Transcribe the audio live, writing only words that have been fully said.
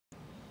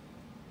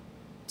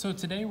So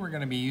today we're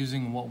going to be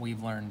using what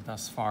we've learned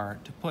thus far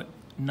to put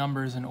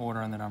numbers in order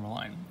on the number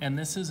line. And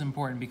this is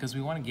important because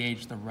we want to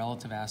gauge the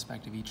relative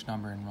aspect of each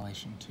number in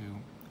relation to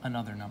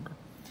another number.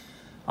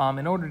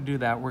 In order to do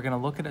that, we're going to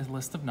look at a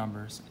list of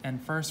numbers,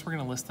 and first we're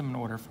going to list them in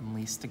order from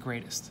least to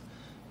greatest,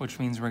 which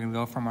means we're going to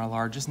go from our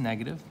largest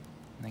negative,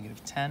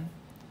 negative 10,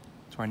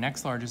 to our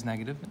next largest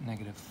negative,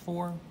 negative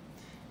 4.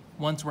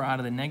 Once we're out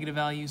of the negative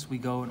values, we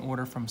go in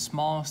order from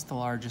smallest to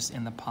largest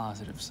in the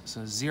positives.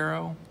 So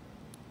 0,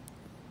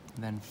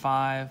 then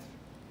 5,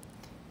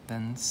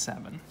 then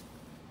 7.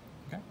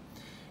 Okay?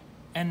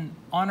 And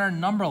on our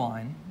number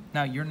line,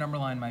 now your number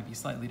line might be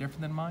slightly different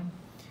than mine,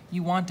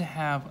 you want to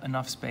have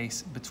enough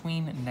space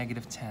between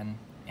negative 10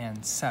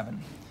 and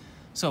 7.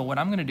 So what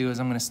I'm going to do is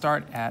I'm going to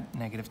start at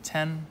negative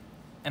 10,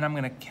 and I'm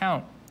going to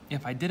count.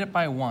 If I did it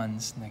by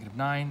ones, negative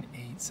 9,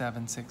 8,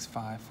 7, 6,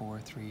 5, 4,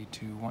 3,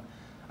 2, 1,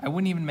 I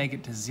wouldn't even make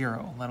it to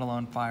 0, let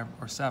alone 5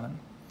 or 7.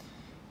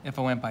 If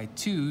I went by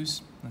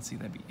twos, let's see,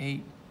 that'd be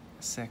 8,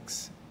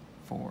 6,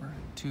 4,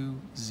 2,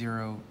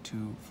 0,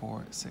 2,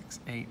 4, 6,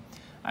 8.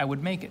 I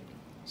would make it.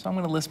 So I'm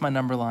going to list my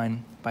number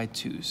line by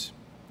twos.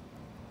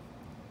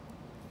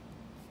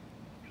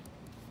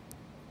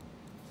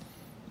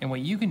 And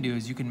what you can do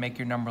is you can make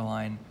your number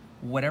line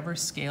whatever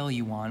scale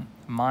you want.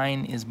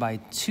 Mine is by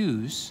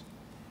twos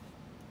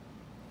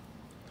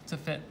to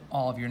fit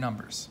all of your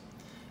numbers.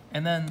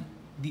 And then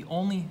the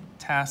only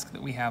task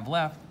that we have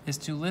left is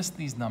to list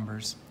these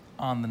numbers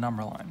on the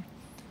number line.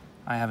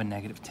 I have a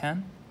negative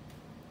 10.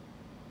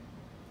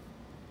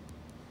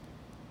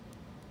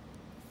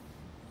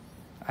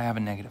 I have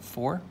a negative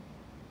 4.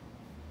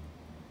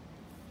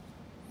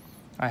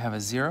 I have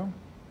a 0.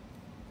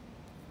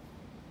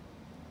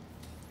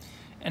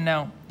 And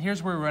now,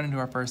 here's where we run into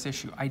our first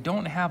issue. I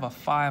don't have a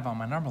 5 on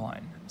my number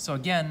line. So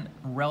again,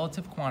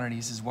 relative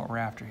quantities is what we're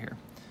after here.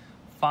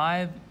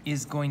 5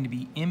 is going to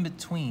be in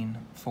between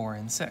 4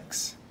 and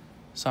 6.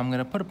 So I'm going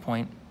to put a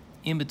point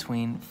in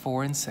between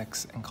 4 and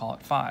 6 and call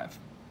it 5.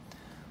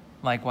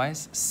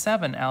 Likewise,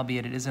 7,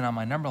 albeit it isn't on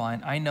my number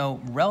line, I know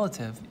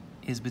relative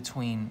is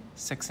between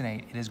 6 and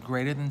 8. It is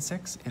greater than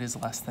 6, it is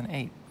less than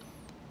 8.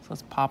 So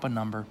let's pop a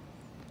number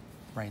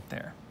right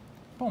there.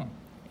 Boom.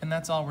 And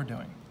that's all we're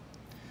doing.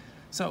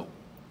 So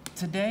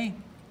today,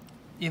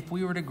 if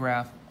we were to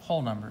graph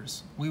whole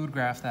numbers, we would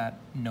graph that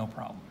no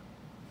problem.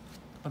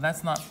 But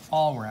that's not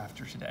all we're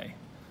after today.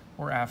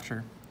 We're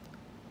after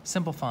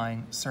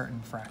simplifying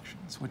certain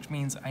fractions, which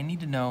means I need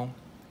to know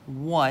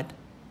what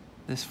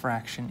this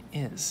fraction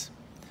is.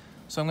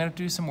 So I'm going to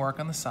do some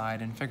work on the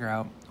side and figure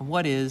out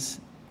what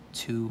is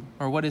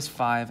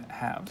 5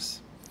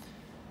 halves.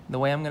 The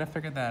way I'm going to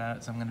figure that out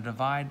is I'm going to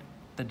divide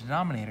the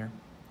denominator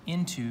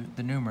into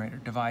the numerator.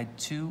 Divide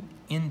 2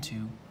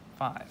 into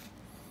 5.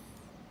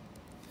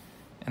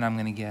 And I'm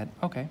going to get,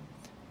 okay,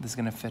 this is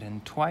going to fit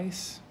in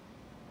twice.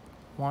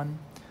 1.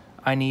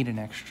 I need an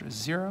extra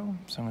 0,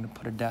 so I'm going to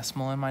put a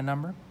decimal in my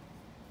number,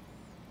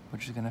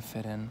 which is going to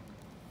fit in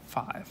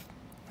 5.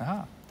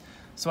 Aha.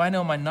 So I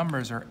know my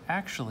numbers are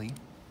actually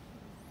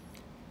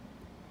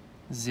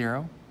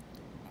 0,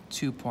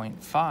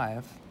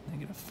 2.5,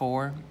 negative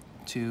 4,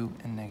 2,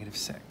 and negative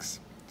 6.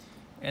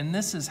 And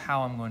this is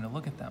how I'm going to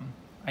look at them.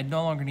 I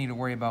no longer need to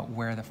worry about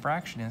where the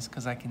fraction is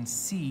because I can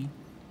see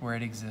where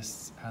it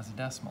exists as a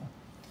decimal.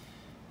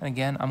 And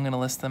again, I'm going to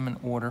list them in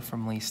order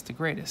from least to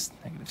greatest.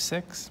 Negative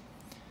 6,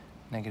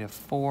 negative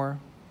 4,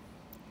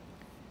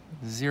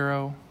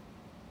 0,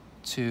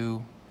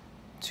 2,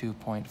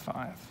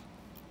 2.5.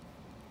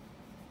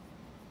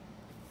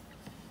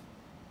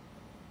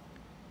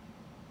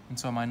 And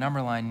so my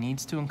number line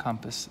needs to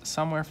encompass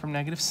somewhere from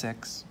negative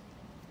 6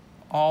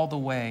 all the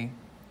way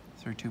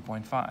through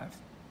 2.5.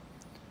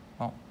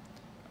 Well,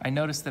 I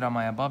noticed that on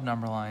my above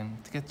number line,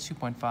 to get to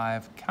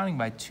 2.5, counting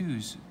by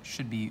twos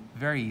should be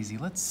very easy.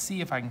 Let's see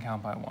if I can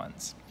count by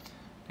ones.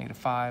 Negative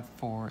 5,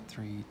 4,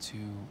 3, 2,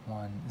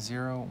 1,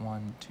 0,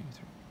 1, 2,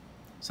 3.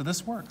 So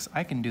this works.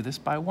 I can do this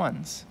by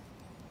ones.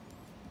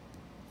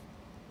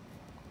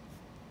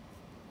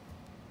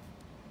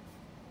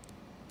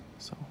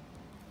 So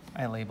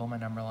I label my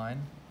number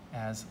line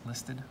as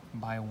listed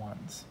by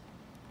ones.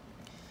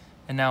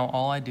 And now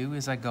all I do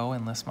is I go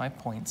and list my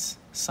points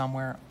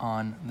somewhere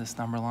on this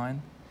number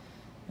line,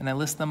 and I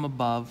list them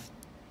above.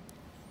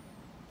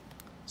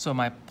 So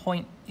my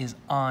point is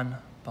on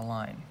the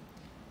line.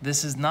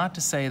 This is not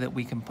to say that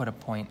we can put a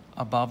point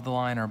above the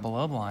line or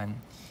below the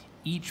line.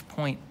 Each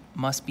point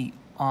must be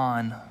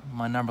on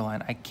my number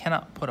line. I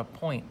cannot put a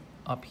point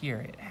up here.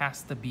 It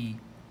has to be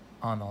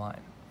on the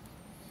line.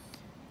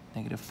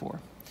 Negative 4.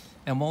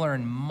 And we'll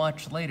learn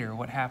much later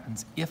what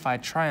happens if I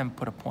try and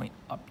put a point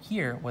up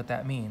here, what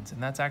that means.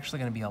 And that's actually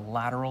going to be a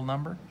lateral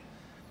number.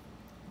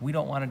 We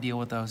don't want to deal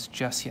with those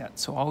just yet.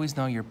 So always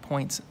know your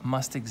points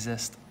must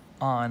exist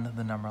on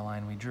the number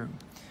line we drew.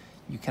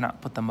 You cannot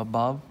put them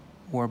above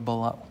or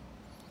below.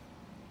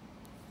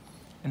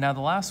 And now the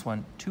last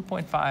one,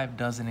 2.5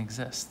 doesn't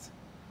exist.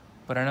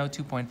 But I know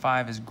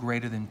 2.5 is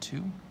greater than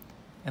 2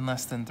 and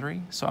less than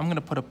 3. So I'm going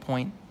to put a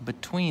point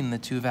between the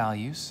two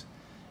values,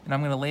 and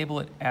I'm going to label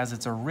it as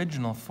its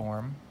original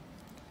form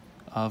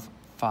of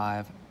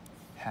 5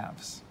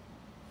 halves.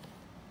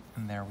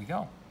 And there we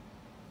go.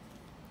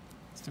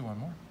 Let's do one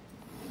more.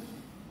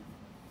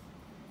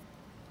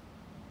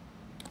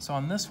 So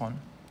on this one,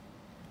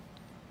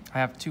 I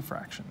have 2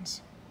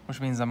 fractions, which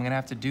means I'm going to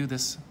have to do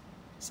this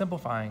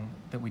simplifying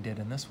that we did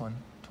in this one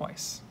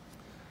twice.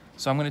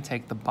 So I'm going to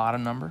take the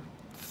bottom number,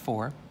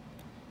 4,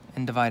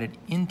 and divide it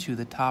into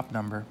the top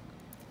number,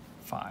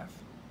 5.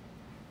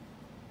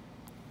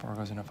 4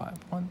 goes into 5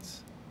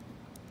 once.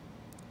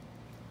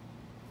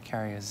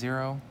 Carry a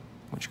 0,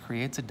 which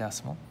creates a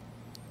decimal,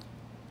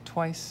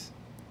 twice,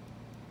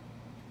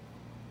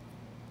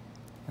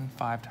 and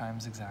 5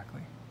 times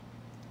exactly.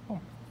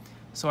 Boom.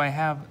 So I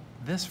have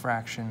this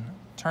fraction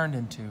turned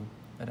into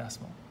a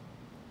decimal.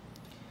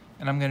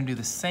 And I'm going to do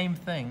the same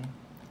thing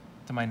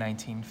to my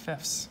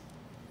 19/5.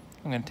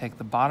 I'm going to take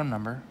the bottom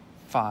number,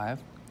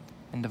 5,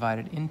 and divide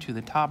it into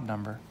the top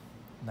number,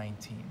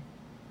 19.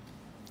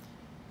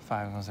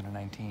 5 goes into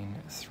 19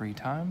 3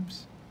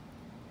 times.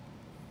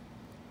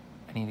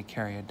 I need to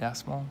carry a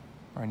decimal,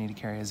 or I need to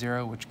carry a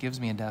 0, which gives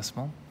me a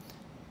decimal,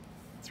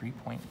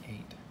 3.8.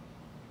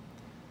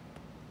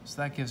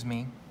 So that gives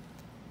me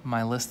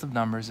my list of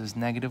numbers is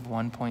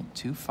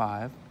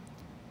 -1.25,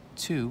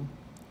 2,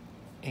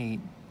 8,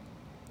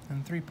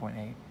 and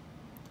 3.8.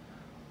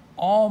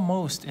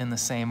 Almost in the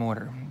same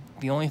order.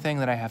 The only thing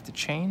that I have to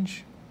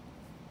change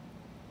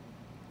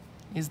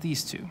is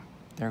these two.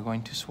 They're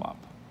going to swap.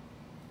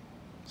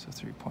 So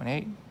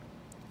 3.8,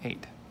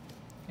 8.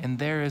 And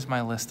there is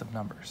my list of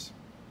numbers.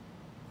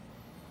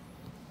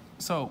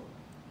 So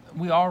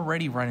we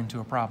already run into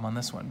a problem on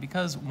this one.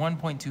 Because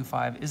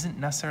 1.25 isn't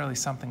necessarily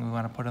something we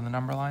want to put in the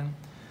number line,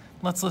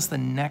 let's list the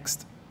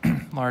next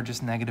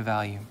largest negative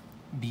value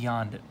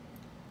beyond it,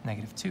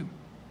 -2.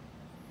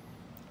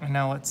 And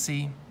now let's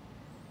see,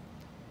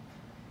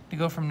 to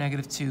go from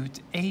 -2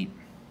 to 8,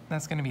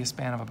 that's going to be a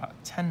span of about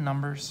 10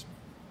 numbers.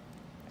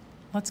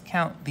 Let's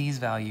count these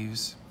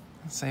values,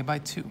 let's say by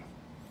 2.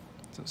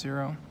 So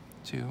 0,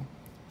 2,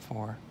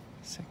 4,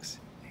 6,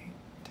 8,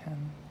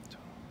 10,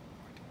 12,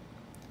 14,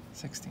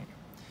 16.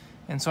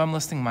 And so I'm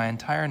listing my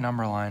entire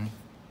number line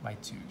by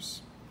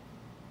 2s.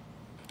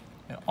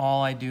 And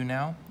all I do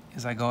now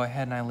is I go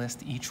ahead and I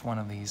list each one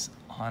of these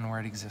on where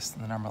it exists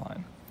in the number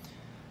line.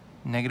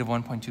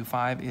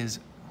 -1.25 is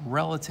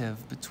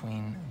relative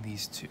between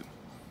these two.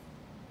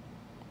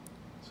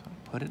 So I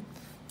put it,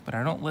 but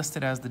I don't list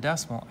it as the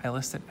decimal, I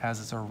list it as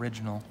its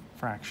original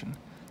fraction,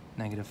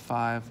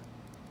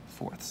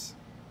 -5/4.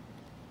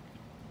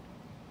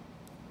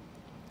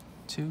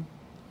 2.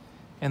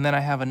 And then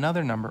I have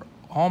another number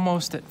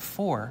almost at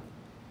 4.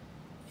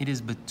 It is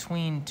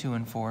between 2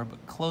 and 4,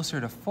 but closer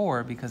to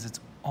 4 because it's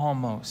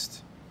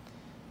almost.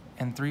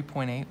 And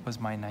 3.8 was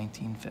my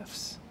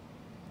 19/5.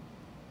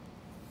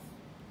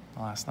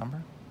 The last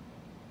number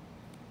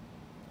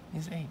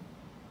is 8.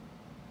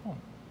 Oh,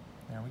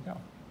 there we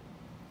go.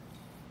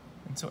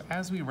 And so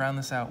as we round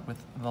this out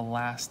with the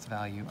last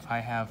value, I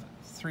have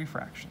 3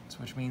 fractions,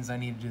 which means I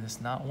need to do this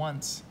not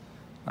once,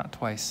 not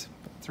twice,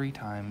 but 3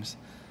 times.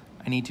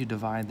 I need to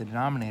divide the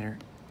denominator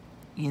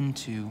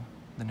into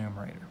the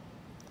numerator.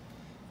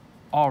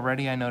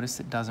 Already I noticed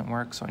it doesn't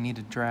work, so I need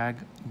to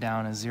drag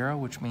down a 0,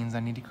 which means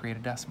I need to create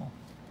a decimal.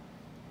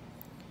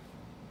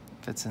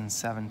 Fits in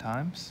 7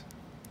 times.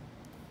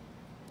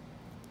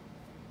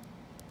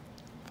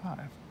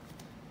 5.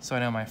 So I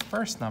know my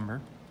first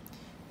number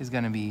is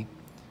going to be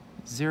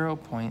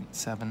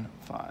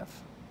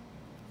 0.75.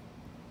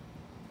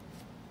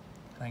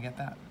 Can I get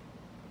that?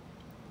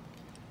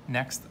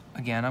 Next,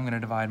 again, I'm going to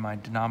divide my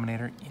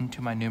denominator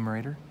into my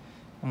numerator.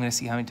 I'm going to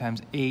see how many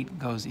times 8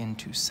 goes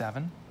into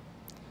 7.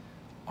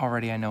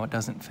 Already I know it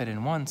doesn't fit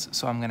in once,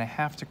 so I'm going to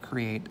have to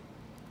create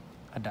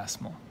a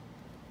decimal.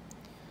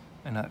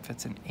 And that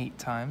fits in 8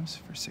 times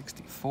for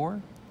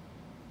 64.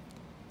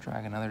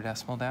 Drag another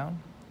decimal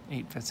down.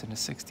 8 fits into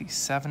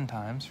 67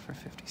 times for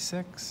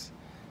 56.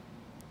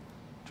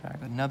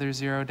 Drag another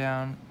 0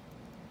 down.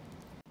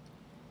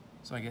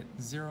 So I get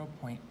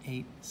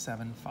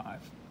 0.875.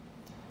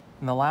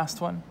 And the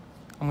last one,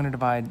 I'm going to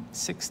divide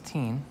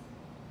 16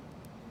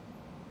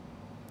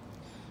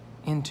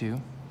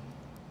 into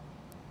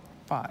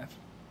 5.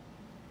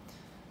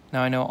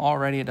 Now I know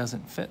already it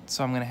doesn't fit,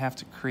 so I'm going to have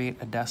to create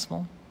a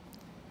decimal.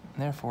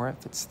 And therefore,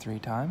 it fits 3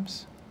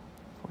 times,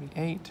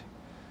 48.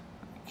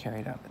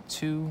 Carry it out to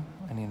 2.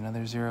 I need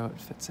another 0. It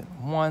fits in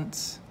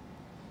once.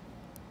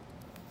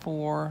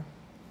 4.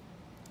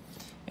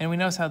 And we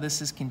notice how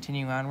this is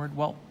continuing onward.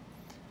 Well,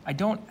 I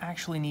don't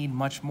actually need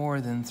much more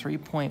than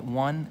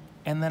 3.1,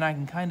 and then I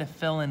can kind of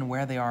fill in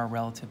where they are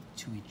relative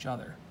to each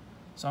other.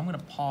 So I'm going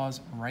to pause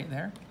right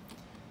there,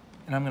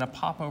 and I'm going to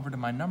pop over to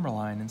my number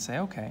line and say,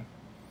 okay,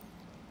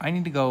 I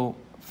need to go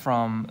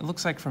from, it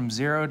looks like from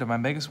 0 to my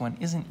biggest one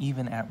isn't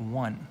even at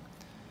 1.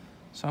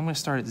 So I'm going to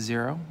start at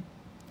 0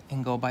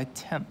 and go by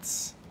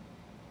tenths.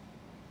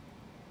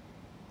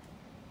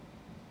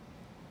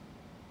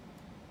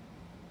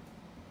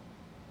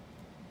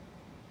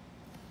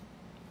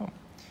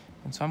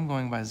 And so I'm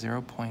going by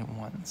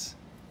 0.1s.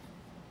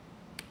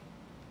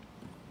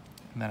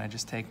 And then I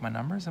just take my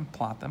numbers and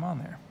plot them on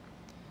there.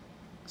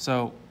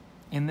 So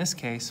in this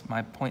case,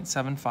 my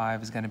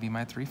 0.75 is going to be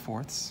my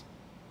 3/4.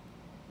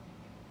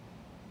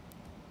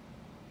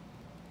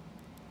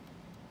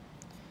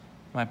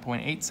 My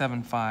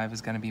 0.875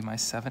 is going to be my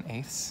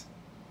 7/8.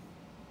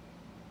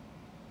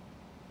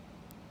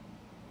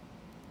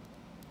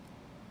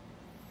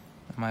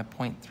 And my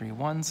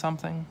 0.31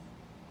 something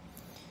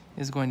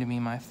is going to be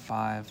my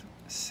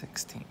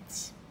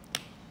 5/16.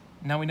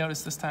 Now we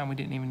notice this time we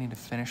didn't even need to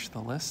finish the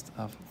list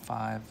of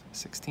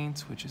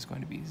 5/16, which is going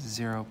to be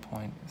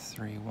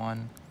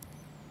 0.31.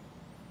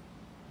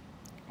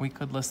 We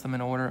could list them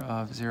in order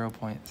of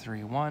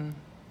 0.31,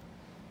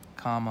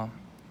 comma,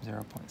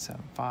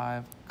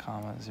 0.75,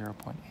 comma,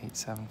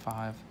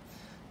 0.875,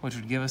 which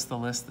would give us the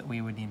list that we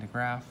would need to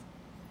graph.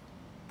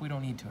 We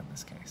don't need to in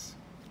this case.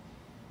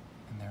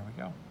 And there we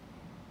go.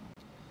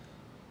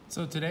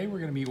 So today we're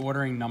going to be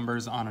ordering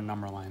numbers on a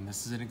number line.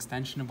 This is an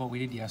extension of what we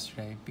did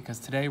yesterday because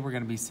today we're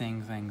going to be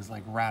seeing things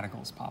like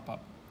radicals pop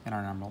up in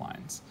our number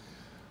lines.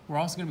 We're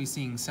also going to be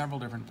seeing several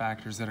different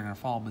factors that are going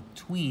to fall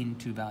between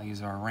two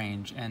values of our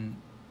range, and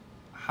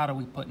how do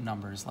we put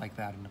numbers like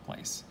that into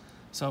place.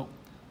 So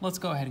let's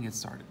go ahead and get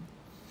started.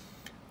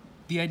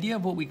 The idea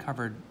of what we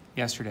covered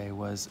yesterday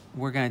was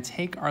we're going to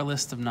take our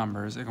list of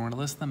numbers and we're going to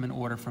list them in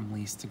order from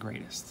least to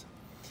greatest.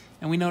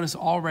 And we notice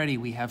already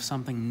we have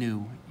something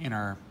new in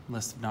our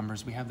list of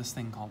numbers. We have this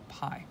thing called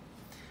pi.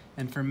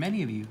 And for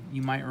many of you,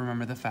 you might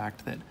remember the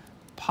fact that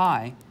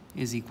pi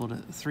is equal to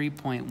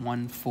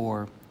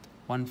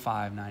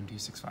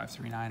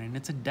 3.1415926539, and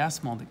it's a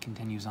decimal that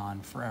continues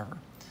on forever.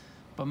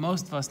 But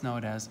most of us know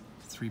it as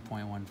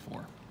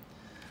 3.14,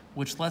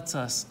 which lets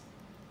us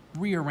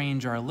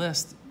rearrange our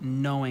list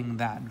knowing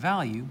that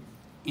value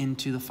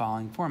into the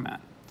following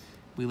format.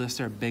 We list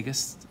our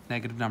biggest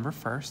negative number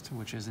first,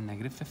 which is a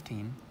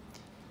 -15.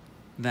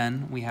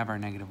 Then we have our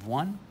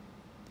 -1.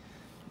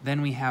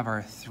 Then we have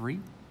our 3.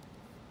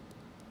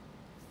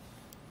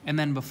 And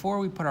then before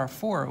we put our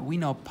 4, we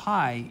know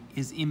pi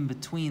is in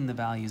between the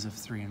values of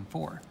 3 and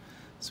 4.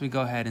 So we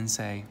go ahead and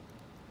say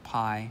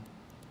pi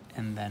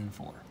and then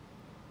 4.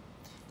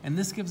 And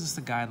this gives us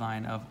the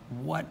guideline of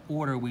what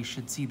order we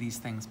should see these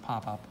things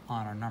pop up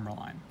on our number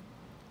line.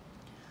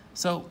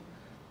 So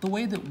the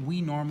way that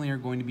we normally are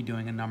going to be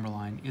doing a number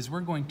line is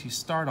we're going to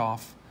start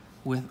off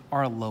with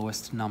our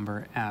lowest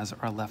number as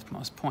our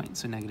leftmost point,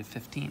 so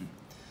 -15.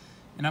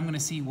 And I'm going to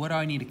see what do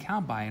I need to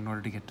count by in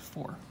order to get to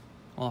 4.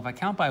 Well, if I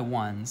count by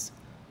ones,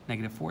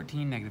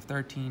 -14,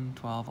 -13,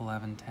 12,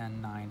 11,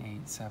 10, 9,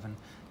 8, 7,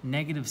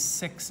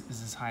 -6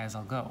 is as high as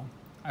I'll go.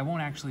 I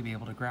won't actually be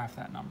able to graph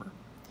that number.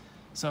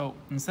 So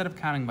instead of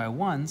counting by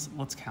ones,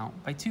 let's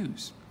count by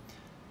twos.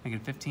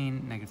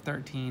 -15,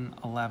 -13,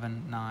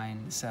 11,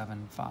 9,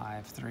 7,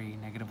 5, 3,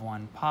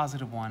 -1,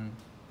 +1,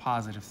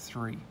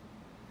 +3.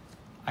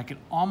 I could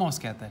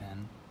almost get that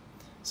in.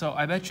 So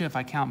I bet you if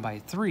I count by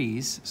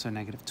threes, so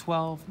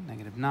 -12,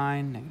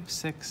 -9,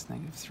 -6,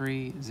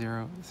 -3,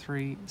 0,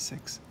 3,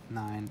 6,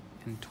 9,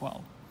 and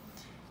 12.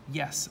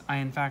 Yes, I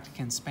in fact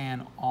can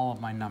span all of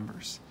my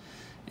numbers.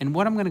 And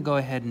what I'm going to go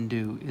ahead and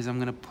do is I'm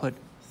going to put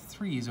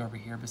threes over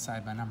here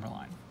beside my number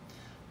line.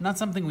 Not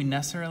something we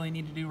necessarily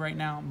need to do right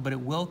now, but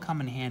it will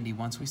come in handy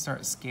once we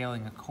start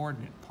scaling a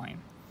coordinate plane.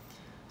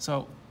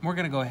 So we're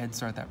going to go ahead and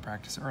start that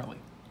practice early.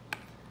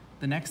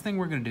 The next thing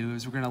we're going to do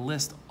is we're going to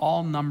list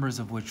all numbers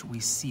of which we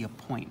see a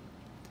point.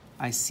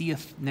 I see a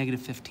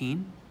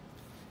 -15,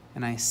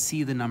 and I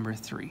see the number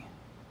 3.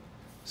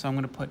 So I'm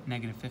going to put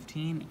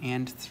 -15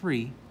 and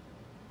 3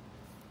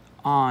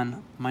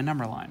 on my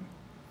number line.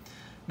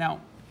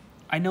 Now,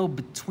 I know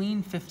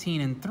between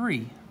 15 and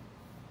 3,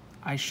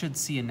 I should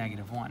see a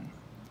 -1.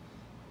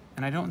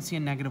 And I don't see a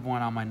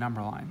 -1 on my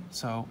number line,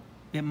 so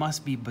it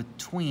must be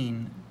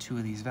between two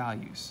of these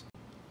values.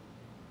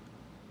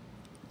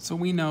 So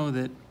we know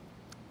that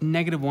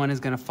 -1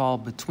 is going to fall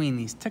between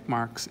these tick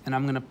marks, and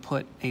I'm going to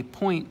put a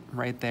point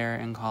right there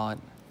and call it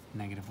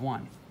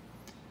 -1.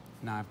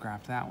 Now I've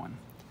graphed that one.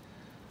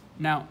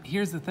 Now,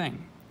 here's the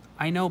thing.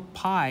 I know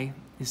pi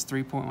is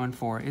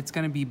 3.14. It's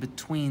going to be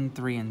between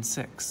 3 and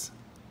 6,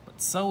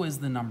 but so is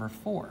the number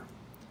 4.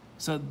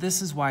 So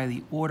this is why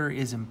the order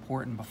is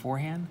important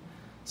beforehand.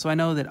 So I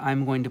know that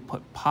I'm going to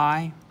put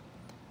pi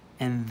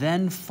and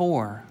then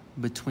 4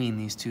 between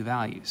these two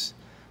values.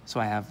 So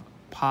I have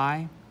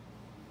pi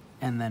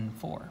and then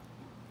 4.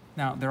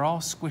 Now, they're all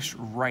squished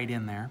right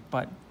in there,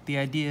 but the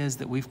idea is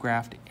that we've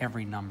graphed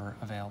every number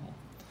available.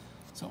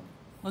 So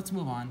let's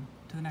move on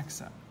to the next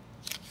step.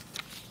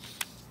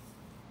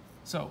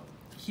 So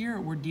here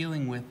we're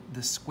dealing with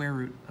the square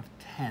root of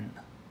 10,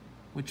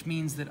 which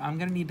means that I'm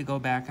going to need to go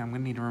back and I'm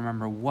going to need to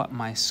remember what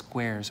my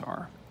squares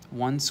are.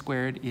 1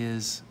 squared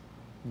is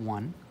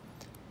 1,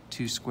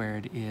 2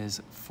 squared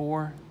is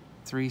 4,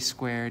 3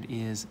 squared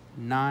is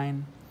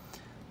 9,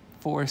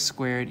 4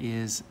 squared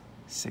is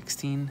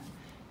 16,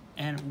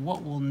 and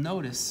what we'll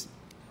notice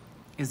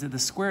is that the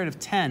square root of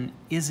 10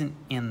 isn't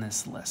in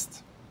this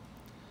list.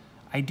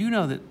 I do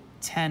know that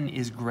 10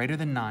 is greater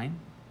than 9,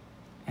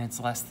 and it's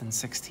less than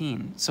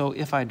 16. So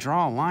if I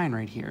draw a line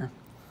right here,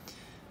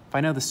 If I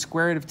know the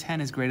square root of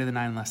 10 is greater than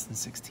 9 and less than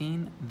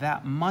 16,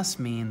 that must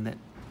mean that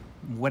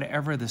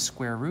whatever the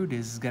square root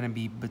is going to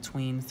be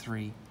between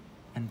 3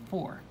 and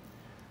 4.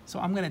 So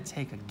I'm going to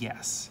take a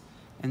guess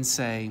and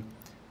say,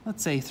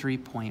 let's say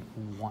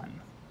 3.1.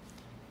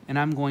 And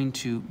I'm going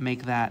to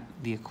make that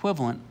the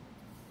equivalent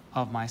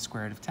of my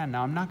square root of 10.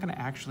 Now I'm not going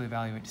to actually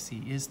evaluate to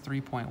see is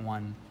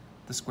 3.1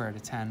 the square root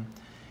of 10.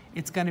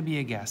 It's going to be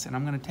a guess, and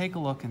I'm going to take a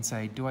look and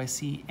say, do I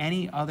see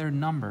any other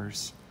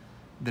numbers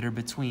that are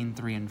between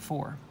 3 and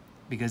 4?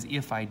 Because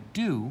if I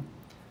do,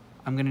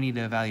 I'm going to need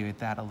to evaluate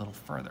that a little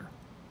further.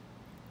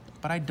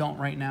 But I don't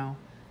right now,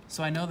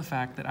 so I know the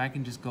fact that I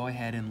can just go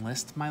ahead and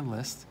list my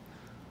list.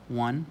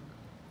 1,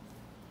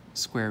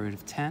 square root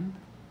of 10,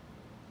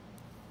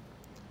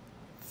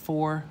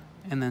 4,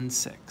 and then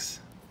 6.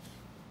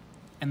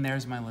 And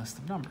there's my list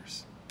of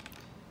numbers.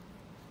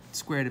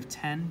 Square root of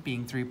 10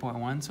 being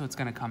 3.1, so it's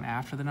going to come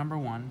after the number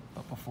 1,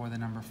 but before the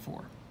number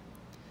 4.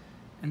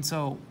 And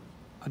so,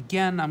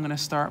 again, I'm going to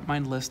start my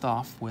list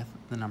off with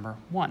the number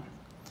 1.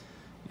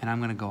 And I'm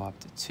going to go up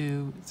to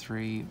 2,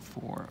 3,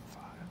 4,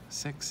 5,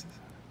 6,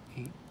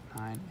 8,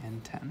 9,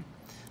 and 10.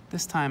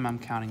 This time I'm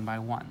counting by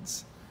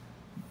ones.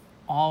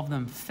 All of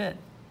them fit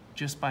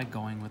just by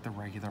going with the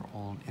regular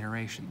old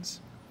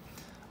iterations.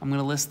 I'm going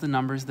to list the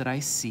numbers that I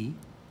see.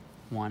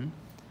 1,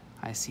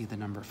 I see the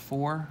number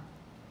 4,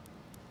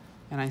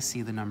 and I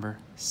see the number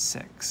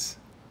 6.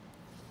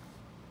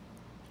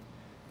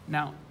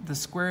 Now, the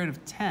square root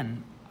of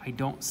 10, I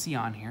don't see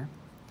on here.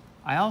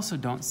 I also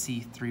don't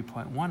see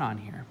 3.1 on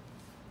here,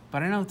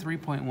 but I know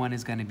 3.1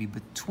 is going to be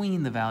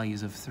between the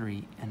values of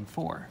 3 and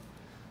 4.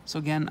 So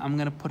again, I'm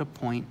going to put a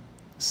point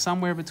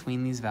somewhere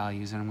between these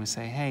values, and I'm going to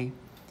say, hey,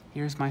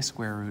 here's my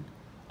square root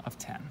of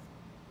 10.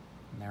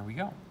 And there we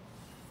go.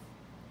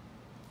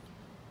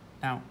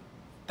 Now,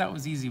 that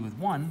was easy with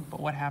 1, but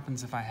what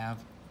happens if I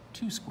have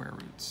 2 square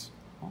roots?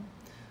 Well,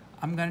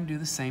 I'm going to do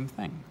the same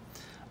thing.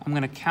 I'm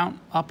going to count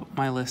up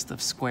my list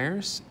of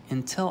squares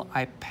until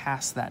I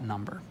pass that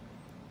number.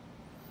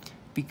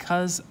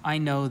 Because I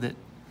know that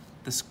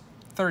this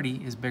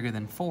 30 is bigger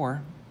than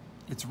 4,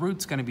 its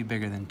root's going to be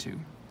bigger than 2.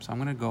 So I'm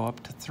going to go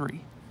up to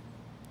 3.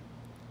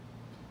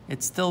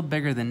 It's still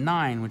bigger than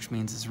 9, which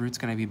means its root's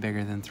going to be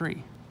bigger than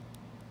 3.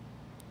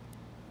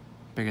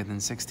 Bigger than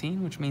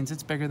 16, which means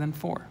it's bigger than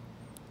 4.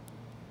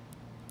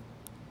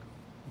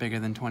 Bigger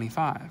than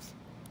 25.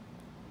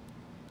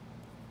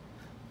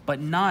 But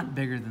not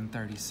bigger than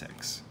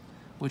 36,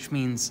 which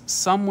means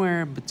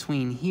somewhere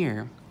between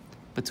here,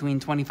 between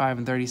 25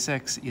 and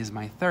 36, is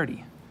my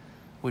 30,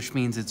 which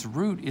means its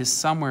root is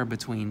somewhere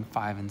between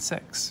 5 and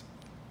 6.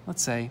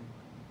 Let's say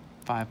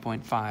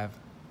 5.5,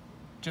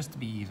 just to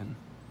be even.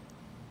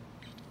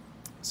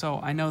 So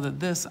I know that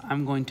this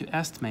I'm going to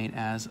estimate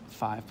as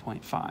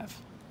 5.5.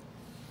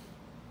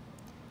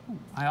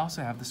 I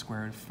also have the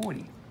square root of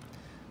 40.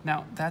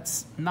 Now,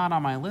 that's not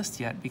on my list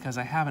yet because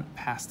I haven't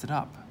passed it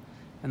up.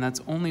 And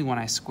that's only when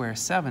I square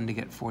 7 to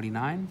get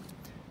 49.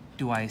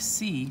 Do I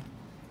see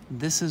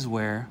this is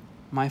where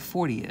my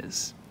 40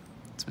 is?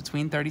 It's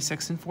between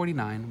 36 and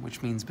 49,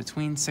 which means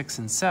between 6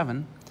 and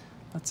 7,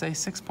 let's say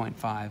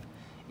 6.5,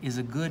 is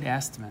a good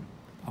estimate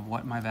of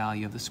what my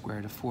value of the square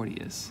root of 40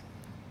 is.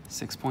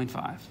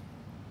 6.5.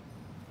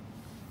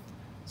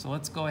 So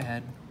let's go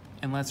ahead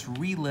and let's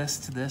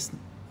relist this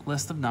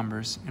list of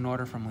numbers in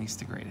order from least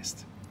to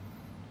greatest.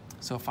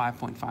 So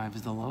 5.5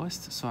 is the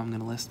lowest, so I'm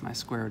going to list my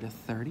square root of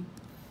 30.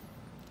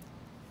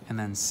 And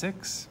then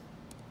 6.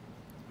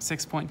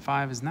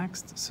 6.5 is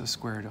next, so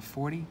square root of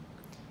 40.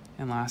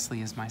 And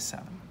lastly is my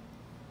 7.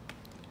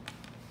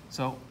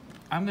 So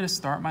I'm going to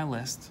start my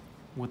list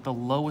with the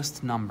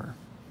lowest number.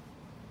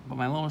 But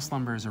my lowest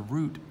number is a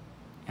root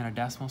and a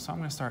decimal, so I'm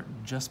going to start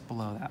just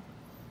below that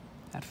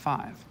at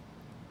 5.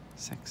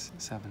 6,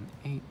 7,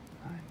 8, 9,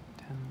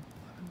 10,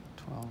 11,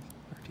 12,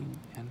 13,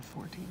 and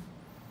 14.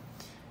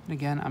 And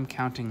again, I'm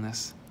counting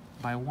this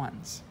by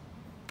ones.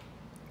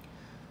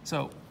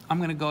 So I'm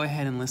going to go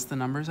ahead and list the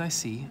numbers I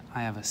see.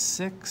 I have a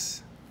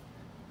 6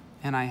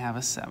 and I have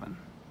a 7.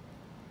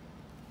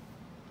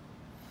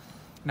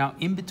 Now,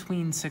 in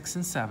between 6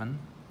 and 7,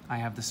 I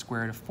have the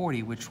square root of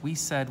 40, which we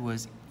said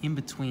was in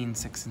between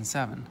 6 and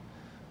 7.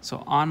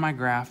 So on my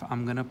graph,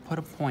 I'm going to put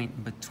a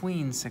point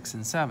between 6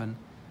 and 7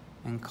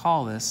 and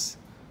call this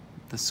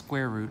the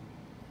square root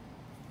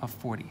of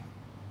 40.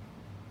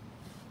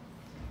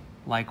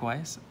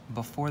 Likewise,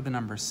 before the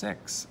number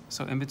 6,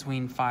 so in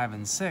between 5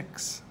 and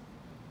 6,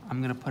 I'm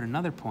going to put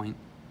another point,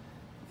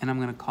 and I'm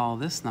going to call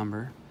this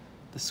number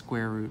the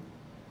square root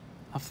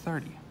of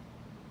 30.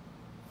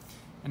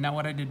 And now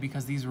what I did,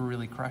 because these were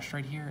really crushed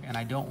right here, and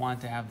I don't want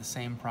to have the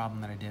same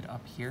problem that I did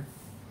up here,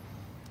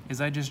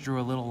 is I just drew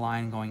a little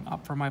line going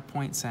up from my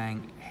point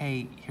saying,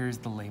 hey, here's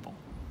the label.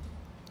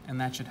 And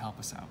that should help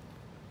us out.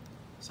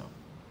 So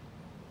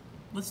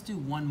let's do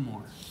one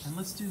more, and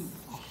let's do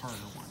a harder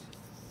one.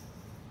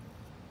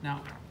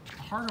 Now,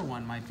 a harder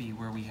one might be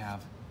where we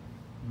have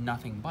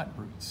nothing but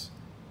roots.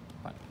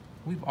 But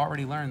we've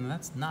already learned that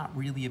that's not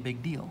really a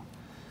big deal.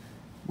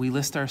 We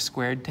list our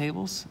squared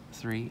tables,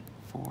 3,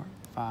 4,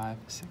 5,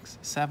 6,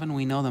 7.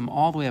 We know them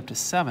all the way up to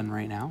 7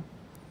 right now.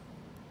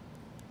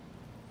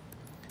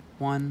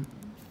 1,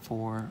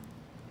 4,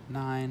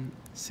 9,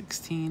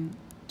 16,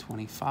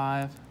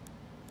 25,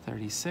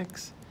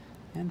 36,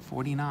 and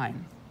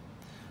 49.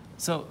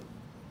 So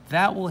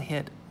that will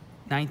hit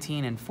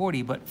 19 and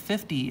 40, but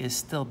 50 is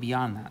still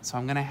beyond that. So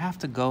I'm going to have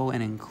to go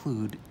and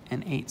include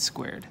an 8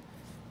 squared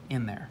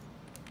in there.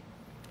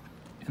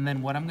 And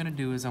then what I'm going to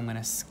do is I'm going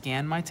to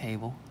scan my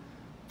table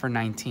for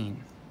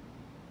 19.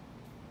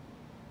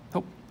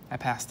 Oh, I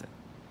passed it,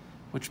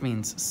 which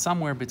means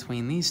somewhere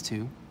between these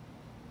two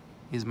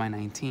is my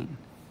 19.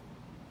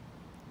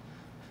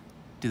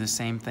 Do the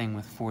same thing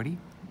with 40.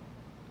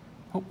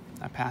 Oh,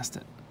 I passed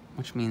it,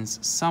 which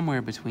means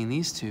somewhere between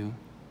these two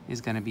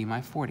is going to be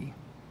my 40.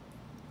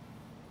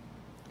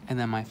 And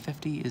then my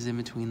 50 is in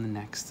between the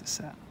next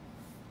set.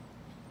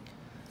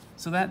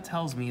 So that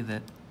tells me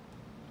that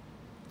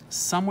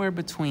somewhere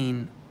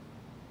between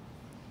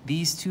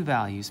these two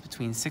values,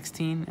 between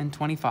 16 and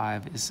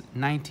 25, is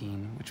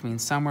 19, which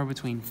means somewhere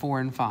between 4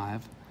 and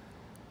 5.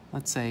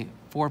 Let's say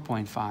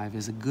 4.5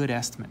 is a good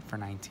estimate for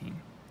 19.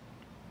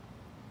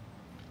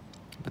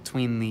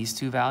 Between these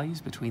two values,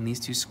 between these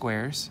two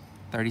squares,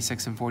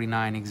 36 and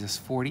 49 exists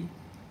 40.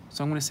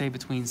 So I'm going to say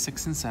between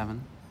 6 and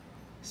 7,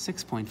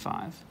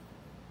 6.5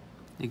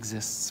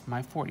 exists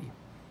my 40.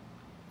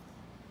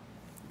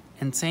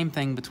 And same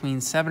thing between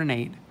 7 and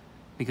 8,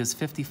 because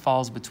 50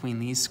 falls between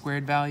these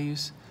squared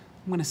values,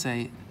 I'm going to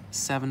say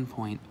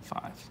 7.5.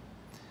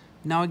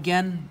 Now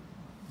again,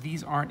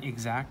 these aren't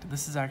exact.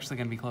 This is actually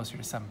going to be closer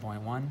to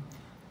 7.1,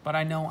 but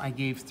I know I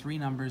gave 3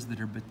 numbers that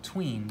are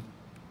between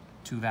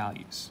 2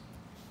 values.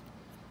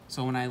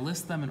 So when I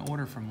list them in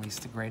order from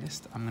least to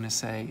greatest, I'm going to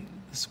say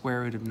the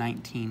square root of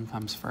 19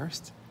 comes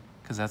first,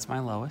 because that's my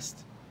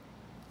lowest.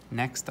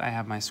 Next, I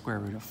have my square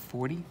root of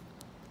 40,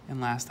 and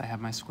last I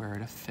have my square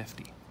root of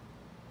 50.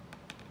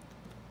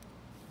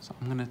 So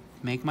I'm going to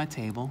make my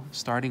table,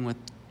 starting with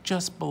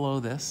just below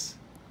this,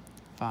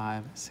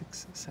 5,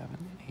 6, 7,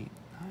 8,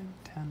 9,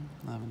 10,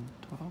 11,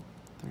 12,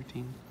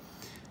 13, and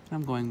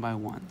I'm going by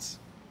ones.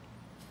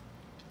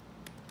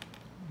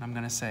 And I'm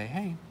going to say,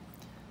 hey,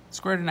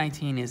 square root of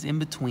 19 is in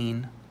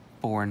between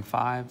 4 and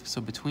 5, so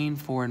between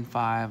 4 and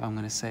 5, I'm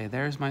going to say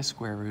there's my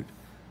square root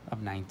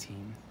of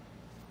 19.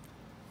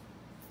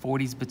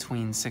 40 is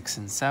between 6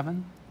 and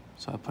 7,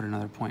 so I put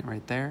another point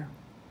right there.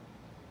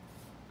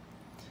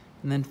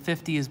 And then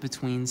 50 is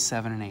between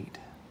 7 and 8.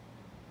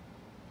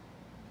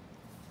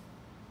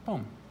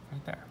 Boom,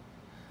 right there.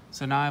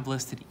 So now I've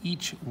listed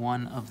each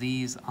one of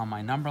these on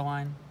my number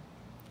line,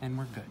 and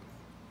we're good.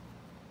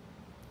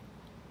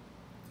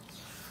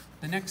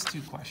 The next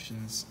 2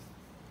 questions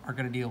are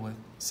going to deal with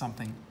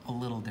something a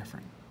little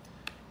different.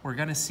 We're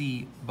going to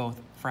see both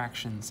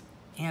fractions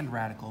and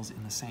radicals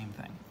in the same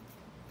thing.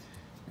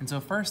 And so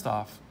first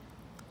off,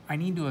 I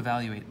need to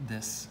evaluate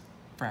this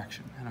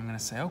fraction. And I'm going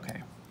to say,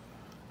 okay,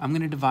 I'm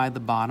going to divide the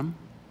bottom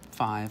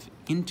 5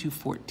 into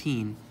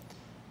 14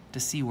 to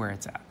see where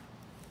it's at.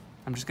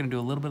 I'm just going to do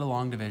a little bit of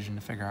long division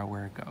to figure out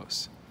where it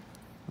goes.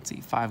 Let's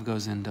see, 5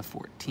 goes into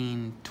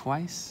 14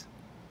 twice.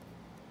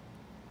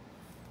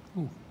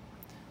 Ooh.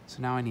 So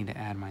now I need to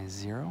add my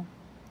 0.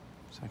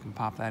 So I can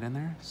pop that in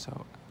there.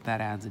 So that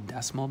adds a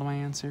decimal to my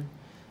answer,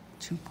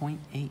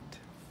 2.8.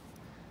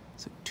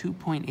 So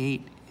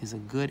 2.8 is a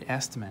good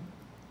estimate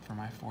for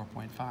my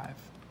 4.5.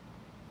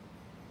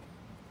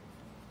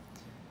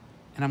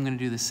 And I'm going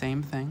to do the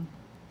same thing,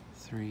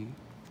 3,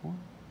 4,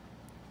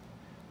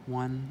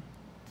 1,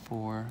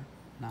 4,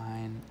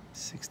 9,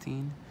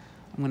 16.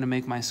 I'm going to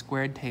make my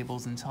squared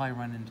tables until I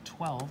run into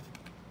 12,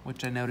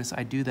 which I notice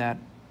I do that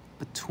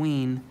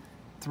between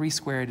 3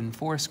 squared and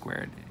 4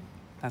 squared.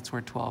 That's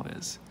where 12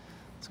 is.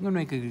 So I'm going to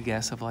make a good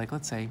guess of, like,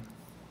 let's say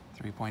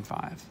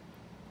 3.5.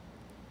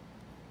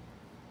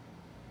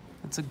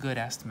 That's a good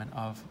estimate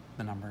of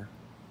the number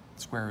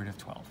square root of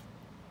 12.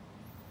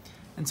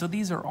 And so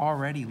these are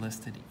already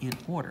listed in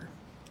order.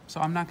 So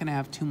I'm not going to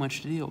have too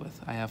much to deal with.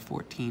 I have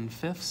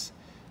 14/5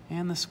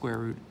 and the square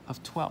root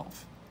of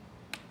 12.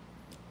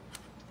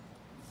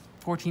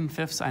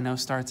 14/5 I know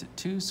starts at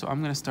 2, so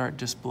I'm going to start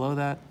just below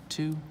that.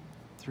 2,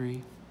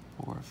 3,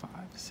 4, 5,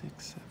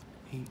 6, 7,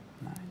 8,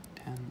 9,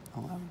 10,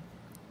 11.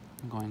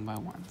 I'm going by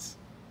ones.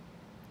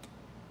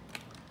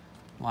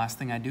 The last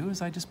thing I do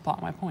is I just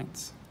plot my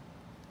points.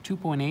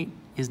 2.8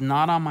 is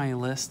not on my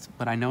list,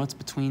 but I know it's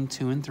between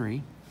 2 and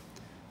 3.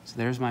 So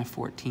there's my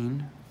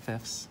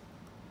 14/5.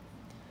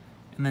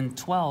 And then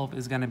 12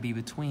 is going to be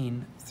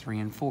between 3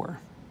 and 4.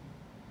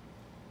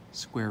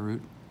 Square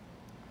root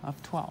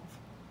of 12.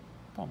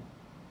 Boom.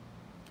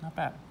 Not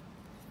bad.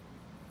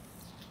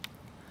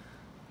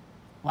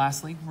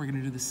 Lastly, we're going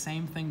to do the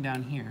same thing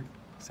down here,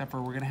 except for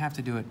we're going to have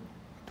to do it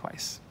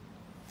twice.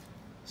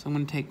 So I'm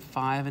going to take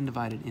 5 and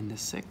divide it into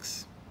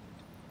 6.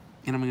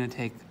 And I'm going to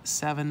take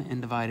 7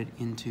 and divide it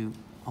into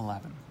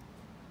 11.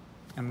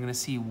 I'm going to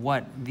see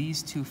what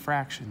these 2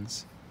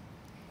 fractions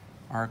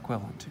are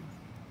equivalent to.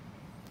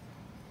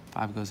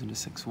 5 goes into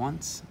 6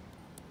 once.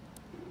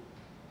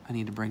 I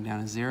need to bring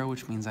down a 0,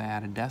 which means I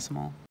add a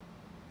decimal.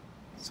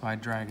 So I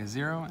drag a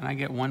 0, and I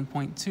get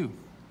 1.2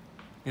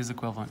 is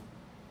equivalent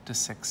to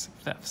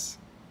 6/5.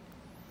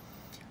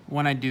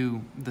 When I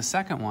do the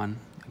second one,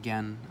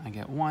 again, I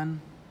get 1,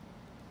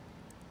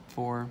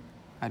 4,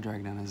 I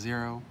drag down a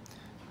 0,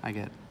 I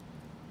get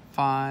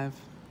 5.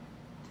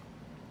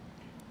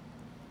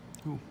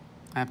 Ooh,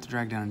 I have to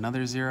drag down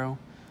another 0.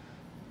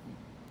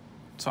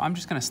 So I'm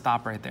just going to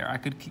stop right there.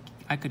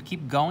 I could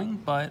keep going,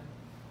 but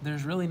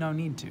there's really no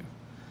need to.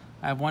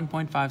 I have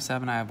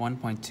 1.57, I have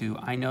 1.2.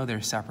 I know they're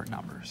separate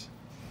numbers.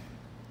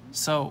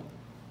 So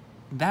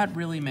that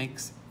really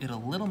makes it a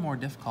little more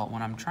difficult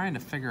when I'm trying to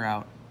figure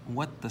out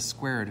what the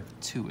square root of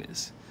 2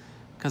 is,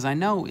 because I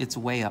know it's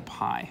way up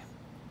high,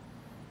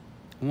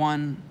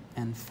 1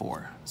 and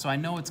 4. So I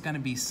know it's going to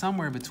be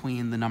somewhere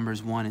between the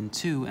numbers 1 and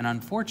 2, and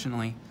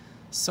unfortunately,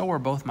 so are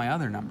both my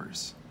other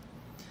numbers,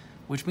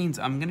 which means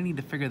I'm going to need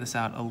to figure this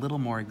out a little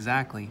more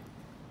exactly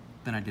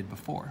than I did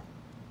before.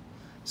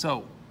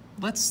 So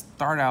let's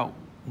start out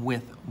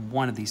with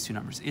one of these two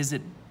numbers. Is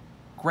it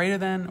greater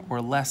than or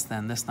less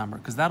than this number?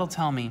 Because that'll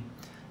tell me,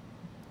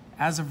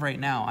 as of right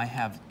now, I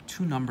have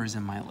two numbers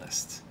in my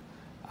list.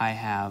 I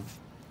have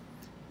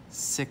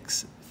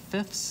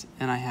 6/5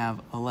 and I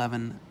have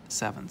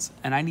 11/7.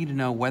 And I need to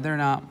know whether or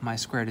not my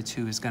square root of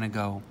 2 is going to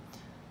go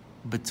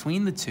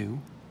between the two,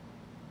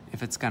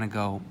 if it's going to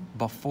go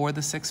before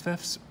the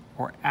 6/5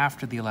 or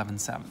after the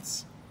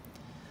 11/7.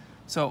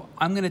 So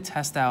I'm going to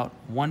test out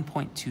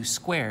 1.2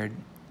 squared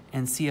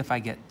and see if I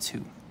get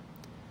 2.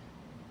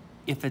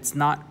 If it's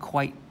not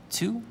quite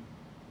 2,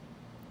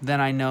 then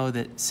I know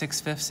that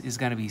 6/5 is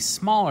going to be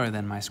smaller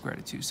than my square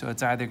root of 2. So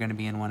it's either going to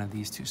be in one of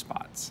these two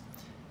spots.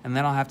 And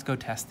then I'll have to go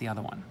test the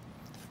other one.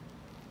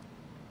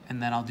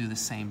 And then I'll do the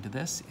same to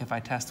this. If I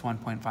test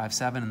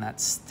 1.57 and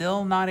that's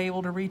still not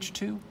able to reach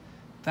 2,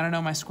 then I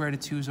know my square root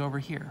of 2 is over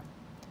here.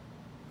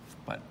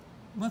 But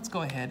let's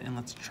go ahead and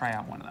let's try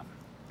out one of them.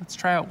 Let's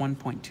try out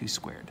 1.2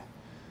 squared.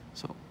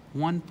 So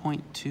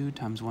 1.2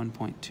 times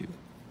 1.2.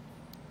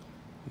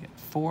 We get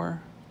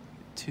 4,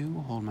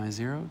 2, hold my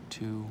 0,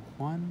 2,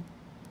 1,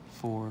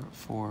 4,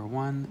 4,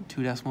 1,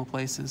 2 decimal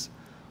places,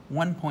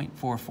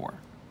 1.44.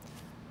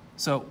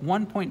 So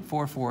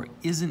 1.44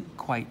 isn't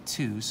quite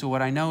 2, so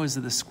what I know is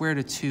that the square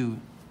root of 2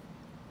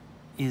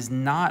 is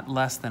not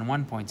less than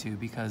 1.2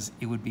 because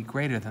it would be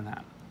greater than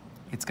that.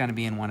 It's going to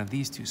be in one of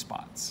these two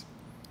spots.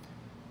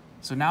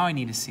 So now I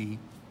need to see,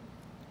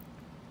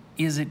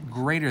 is it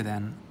greater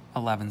than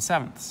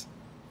 11/7?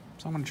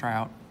 So I'm going to try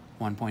out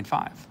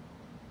 1.5.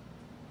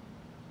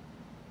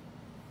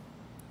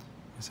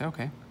 I say,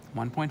 okay,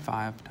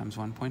 1.5 times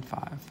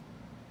 1.5,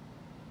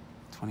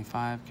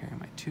 25, carry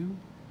my 2,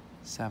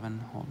 7,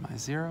 hold my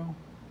 0,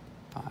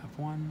 5,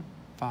 1,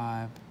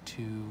 5,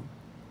 2,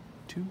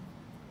 2,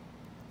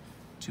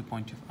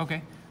 2.2.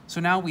 Okay, so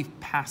now we've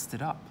passed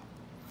it up,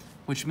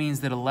 which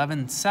means that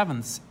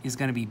 11/7 is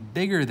going to be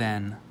bigger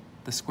than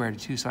the square root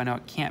of 2, so I know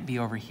it can't be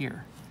over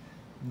here.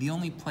 The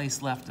only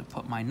place left to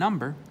put my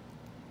number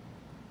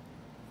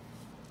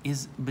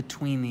is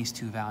between these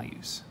two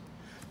values.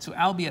 So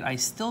albeit I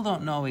still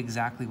don't know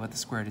exactly what the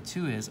square root of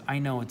 2 is, I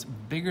know it's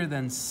bigger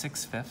than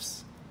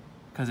 6/5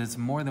 because it's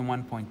more than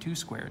 1.2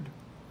 squared.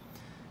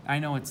 I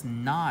know it's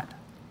not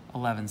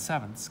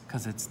 11/7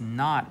 because it's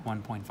not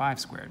 1.5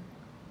 squared.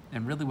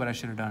 And really what I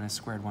should have done is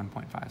squared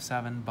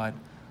 1.57, but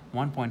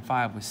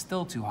 1.5 was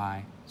still too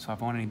high, so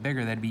if I want any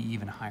bigger, that'd be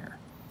even higher.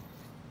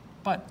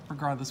 But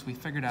regardless, we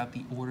figured out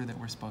the order that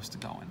we're supposed to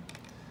go in.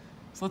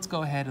 So let's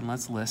go ahead and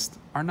let's list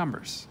our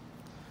numbers.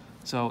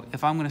 So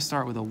if I'm going to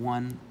start with a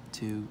 1,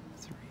 2,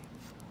 3,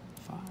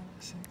 4, 5,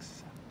 6,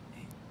 7,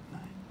 8,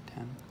 9,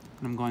 10,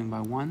 and I'm going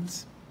by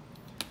ones,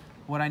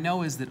 what I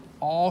know is that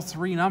all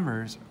three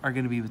numbers are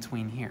going to be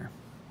between here.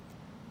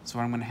 So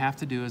what I'm going to have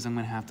to do is I'm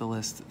going to have to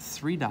list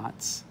 3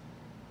 dots,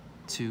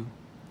 2,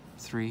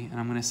 3, and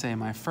I'm going to say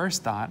my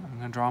first dot, I'm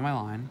going to draw my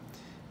line,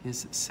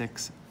 is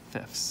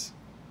 6/5.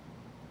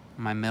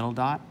 My middle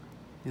dot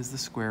is the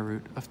square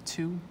root of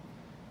 2,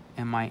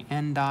 and my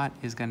end dot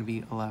is going to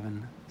be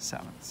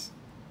 11/7.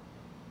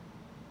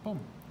 Boom,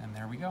 and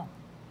there we go.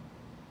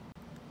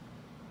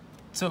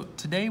 So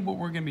today what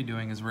we're going to be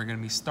doing is we're going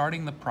to be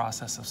starting the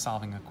process of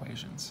solving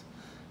equations.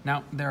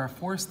 Now, there are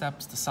 4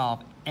 steps to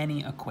solve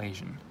any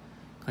equation: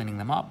 cleaning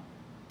them up,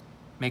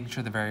 making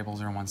sure the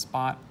variables are in one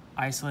spot,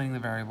 isolating the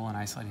variable, and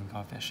isolating the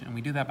coefficient. And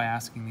we do that by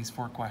asking these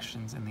 4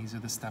 questions, and these are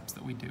the steps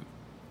that we do.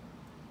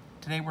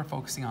 Today we're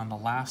focusing on the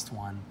last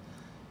one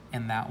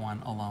and that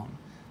one alone.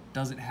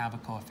 Does it have a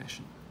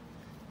coefficient?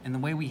 And the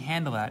way we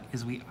handle that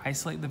is we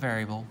isolate the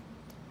variable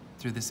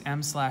through this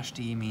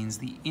m/d means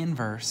the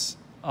inverse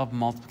of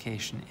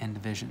multiplication and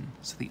division.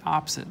 So the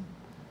opposite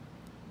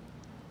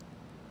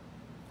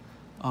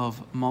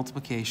of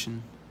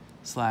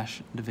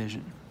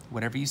multiplication/division.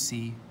 Whatever you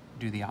see,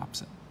 do the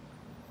opposite.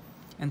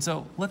 And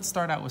so let's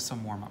start out with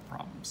some warm-up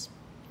problems.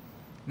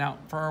 Now,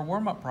 for our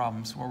warm-up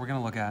problems, what we're going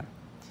to look at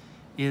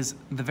is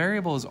the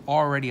variable is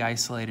already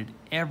isolated.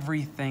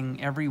 Everything,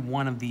 every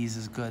one of these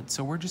is good.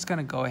 So we're just going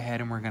to go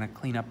ahead and we're going to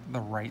clean up the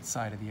right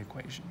side of the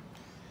equation.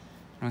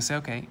 I'm going to say,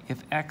 okay,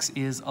 if x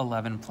is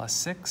 11 plus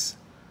 6,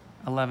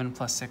 11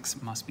 plus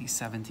 6 must be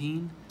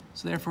 17.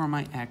 So therefore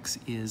my x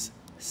is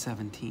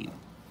 17.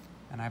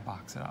 And I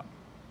box it up.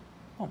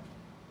 Boom.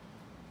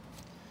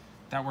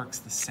 That works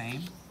the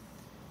same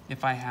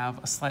if I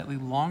have a slightly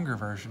longer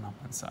version on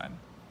one side.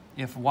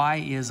 If y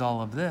is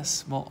all of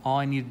this, well, all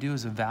I need to do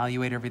is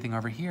evaluate everything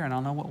over here and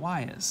I'll know what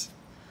y is.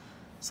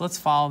 So let's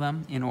follow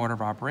them in order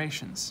of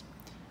operations.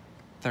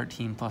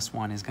 13 plus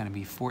 1 is going to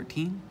be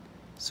 14.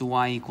 So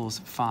y equals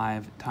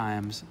 5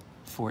 times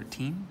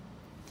 14.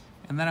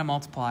 And then I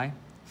multiply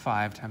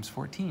 5 times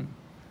 14.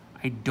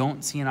 I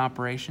don't see an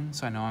operation,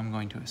 so I know I'm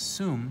going to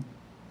assume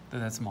that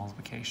that's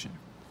multiplication.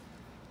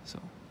 So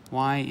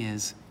y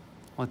is,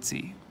 let's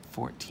see,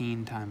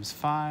 14 times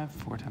 5.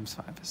 4 times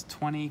 5 is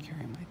 20.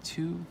 Carry my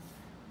 2,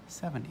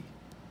 70.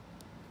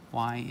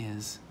 Y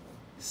is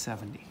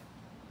 70.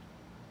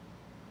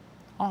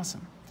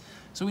 Awesome.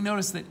 So we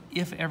notice that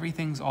if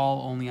everything's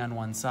all only on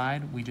one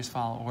side, we just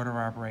follow order of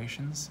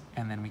operations,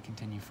 and then we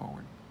continue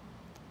forward.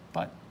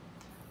 But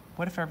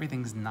what if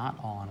everything's not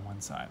all on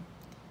one side?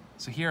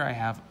 So here I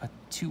have a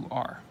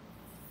 2r.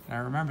 And I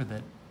remember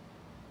that,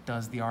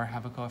 does the r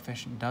have a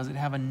coefficient? Does it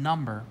have a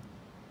number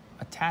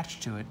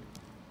attached to it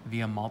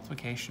via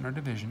multiplication or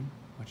division,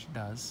 which it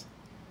does,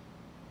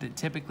 that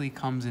typically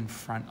comes in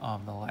front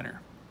of the letter?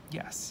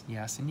 Yes,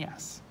 yes, and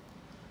yes.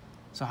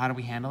 So how do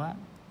we handle that?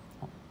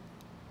 Well,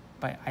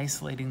 by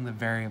isolating the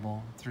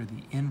variable through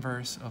the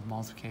inverse of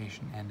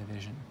multiplication and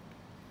division.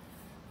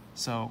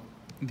 So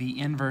the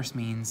inverse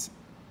means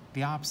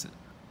the opposite.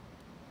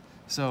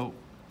 So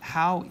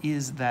how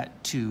is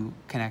that 2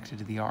 connected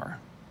to the r?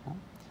 Well,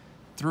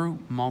 through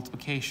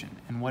multiplication.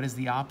 And what is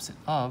the opposite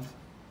of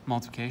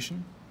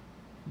multiplication?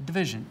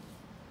 Division.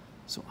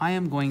 So I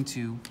am going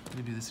to, let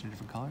me do this in a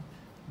different color,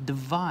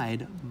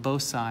 divide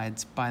both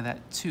sides by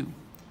that 2.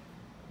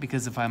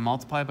 Because if I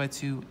multiply by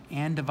 2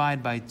 and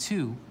divide by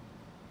 2,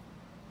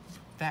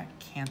 that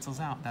cancels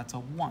out. That's a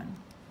 1.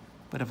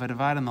 But if I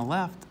divide on the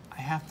left,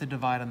 I have to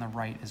divide on the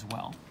right as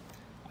well.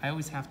 I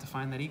always have to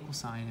find that equal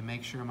sign and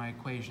make sure my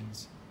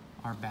equations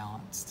are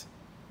balanced.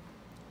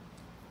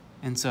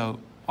 And so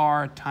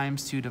r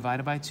times 2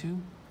 divided by 2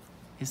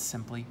 is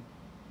simply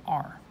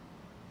r.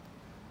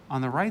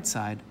 On the right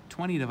side,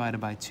 20 divided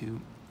by 2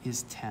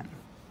 is 10.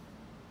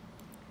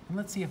 And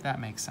let's see if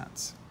that makes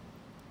sense.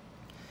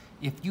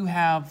 If you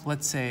have,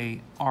 let's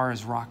say, r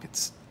is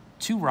rockets,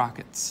 2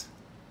 rockets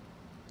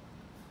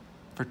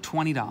for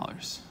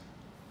 $20,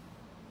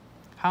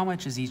 how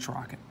much is each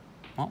rocket?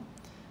 Well,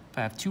 if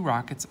I have 2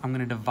 rockets, I'm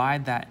going to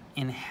divide that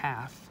in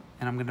half,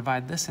 and I'm going to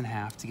divide this in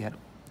half to get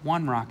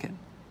 1 rocket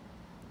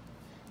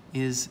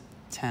is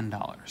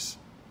 $10.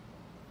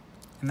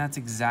 And that's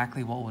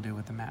exactly what we'll do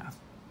with the math.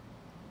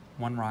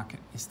 1 rocket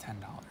is $10.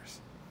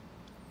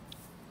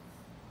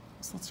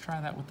 So let's try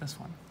that with this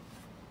one.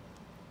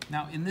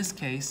 Now, in this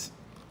case,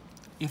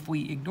 if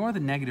we ignore the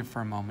negative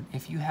for a moment,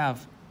 if you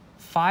have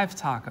 5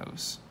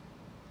 tacos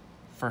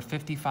for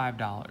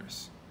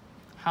 $55,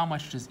 how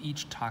much does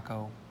each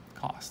taco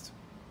cost?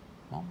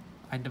 Well,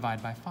 I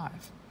divide by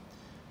 5.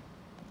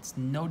 It's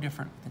no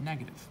different with the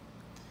negative.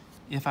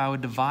 If I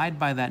would divide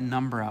by that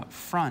number out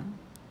front,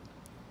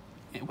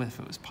 if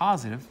it was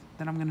positive,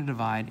 then I'm going to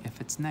divide if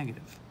it's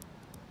negative.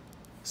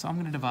 So I'm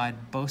going to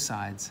divide both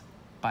sides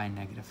by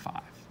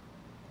 -5.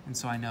 And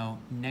so I know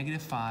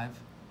 -5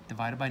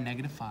 divided by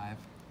 -5,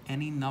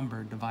 any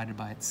number divided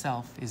by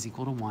itself is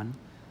equal to 1.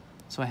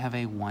 So I have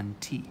a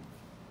 1t.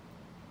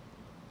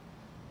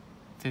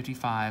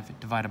 55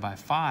 divided by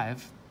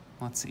 5,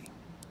 let's see,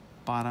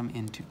 bottom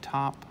into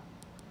top.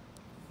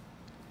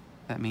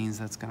 That means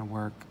that's going to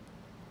work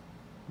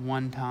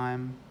 1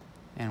 time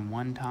and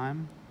 1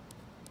 time.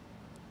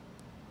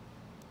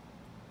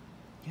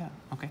 Yeah,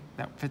 okay,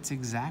 that fits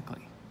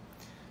exactly.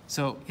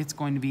 So it's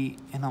going to be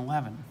an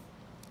 11.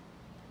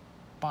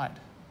 But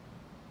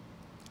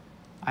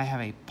I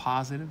have a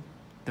positive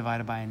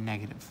divided by a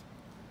negative,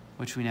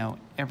 which we know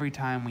every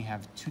time we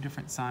have 2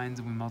 different signs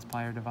and we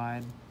multiply or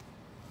divide,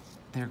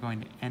 they're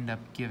going to end up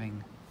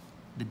giving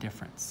the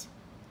difference.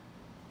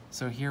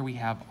 So here we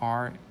have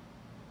r,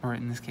 or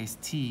in this case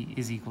t,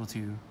 is equal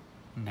to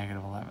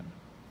 -11.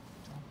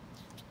 So,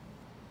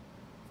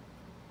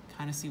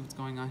 kind of see what's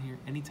going on here.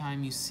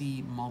 Anytime you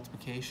see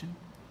multiplication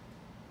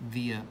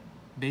via,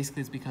 basically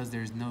it's because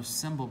there's no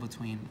symbol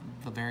between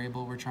the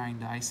variable we're trying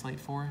to isolate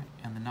for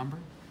and the number.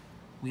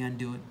 We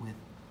undo it with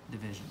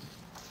division.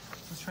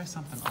 Let's try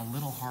something a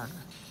little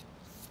harder.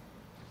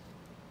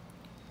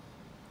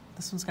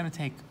 This one's going to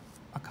take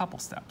a couple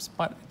steps,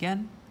 but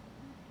again,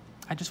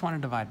 I just want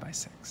to divide by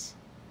 6.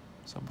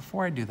 So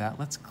before I do that,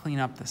 let's clean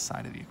up this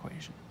side of the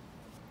equation.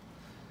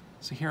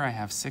 So here I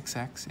have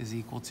 6x is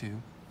equal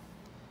to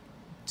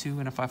 2,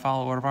 and if I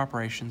follow order of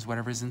operations,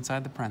 whatever is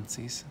inside the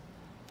parentheses,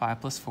 5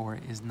 plus 4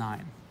 is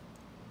 9.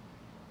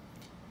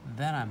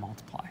 Then I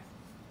multiply.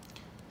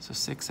 So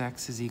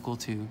 6x is equal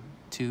to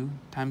 2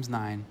 times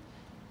 9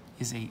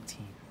 is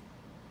 18.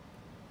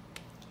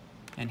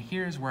 And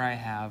here's where I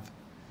have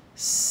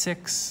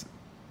 6,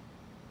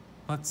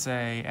 let's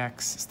say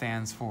x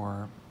stands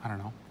for, I don't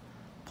know,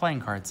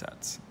 playing card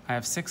sets. I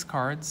have 6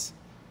 cards,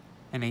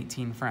 and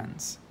 18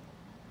 friends.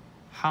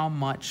 How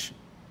many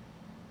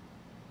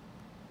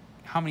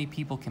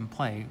people can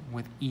play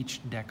with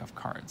each deck of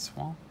cards?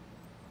 Well,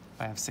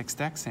 if I have 6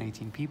 decks and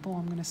 18 people,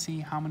 I'm going to see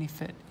how many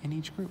fit in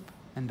each group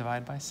and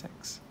divide by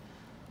 6,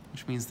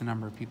 which means the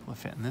number of people that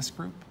fit in this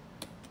group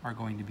are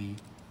going to be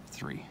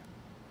 3.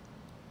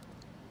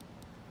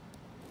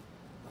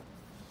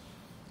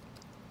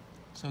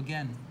 So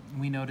again,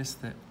 we notice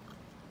that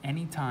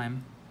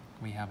anytime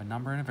we have a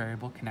number and a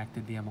variable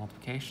connected via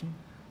multiplication,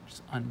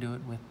 just undo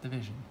it with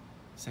division.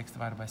 6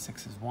 divided by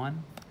 6 is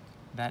 1.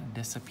 That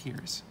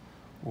disappears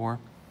or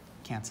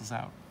cancels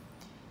out.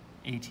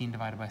 18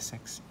 divided by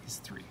 6 is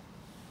 3.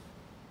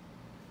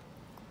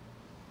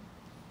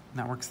 And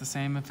that works the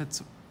same if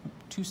it's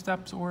 2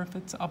 steps or if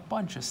it's a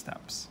bunch of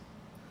steps.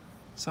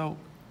 So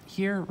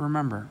here,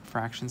 remember,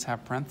 fractions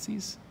have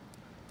parentheses.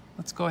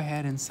 Let's go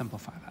ahead and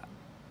simplify that.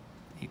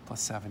 8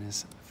 plus 7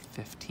 is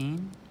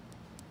 15.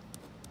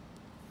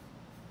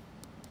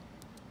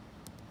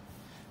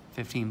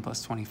 15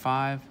 plus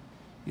 25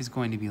 is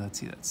going to be, let's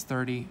see, that's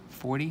 30,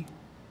 40.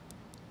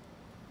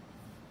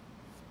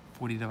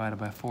 40 divided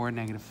by 4,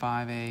 negative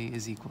 5a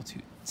is equal to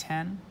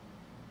 10.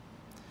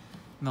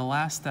 And the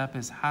last step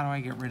is, how do I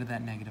get rid of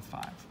that negative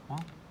 5?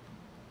 Well,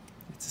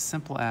 it's as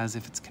simple as,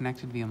 if it's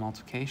connected via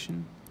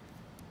multiplication,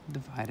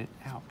 divide it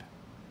out.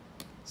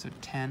 So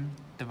 10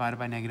 divided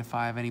by negative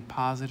 5, any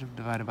positive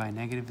divided by a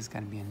negative is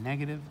going to be a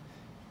negative.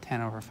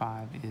 10 over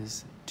 5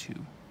 is 2.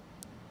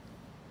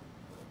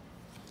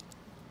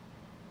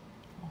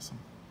 Awesome.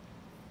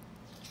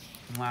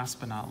 And last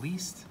but not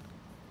least,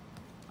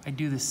 I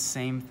do the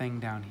same thing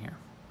down here.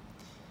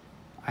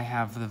 I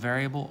have the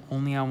variable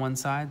only on one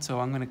side, so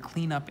I'm going to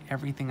clean up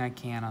everything I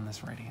can on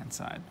this right-hand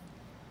side.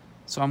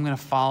 So I'm going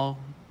to follow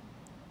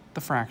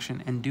the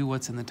fraction and do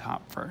what's in the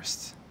top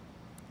first.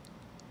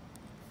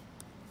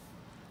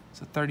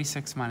 So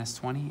 36 minus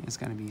 20 is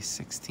going to be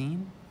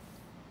 16.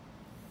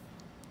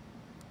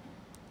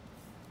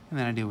 And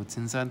then I do what's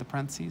inside the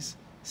parentheses.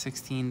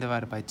 16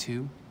 divided by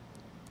 2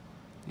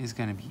 is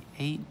going to be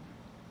 8.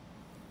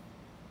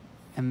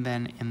 And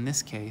then in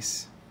this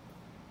case,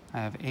 I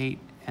have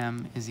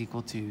 8m is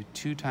equal to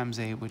 2 times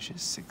 8, which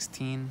is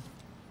 16.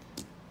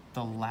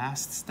 The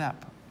last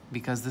step,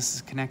 because this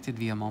is connected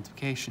via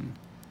multiplication,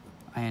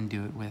 I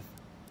undo it with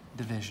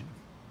division.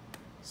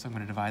 So I'm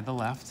going to divide the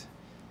left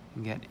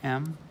and get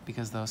m,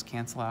 because those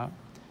cancel out.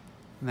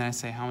 And then I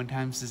say, how many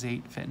times does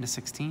 8 fit into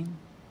 16?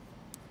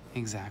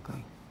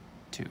 Exactly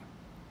 2.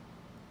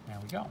 There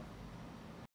we go.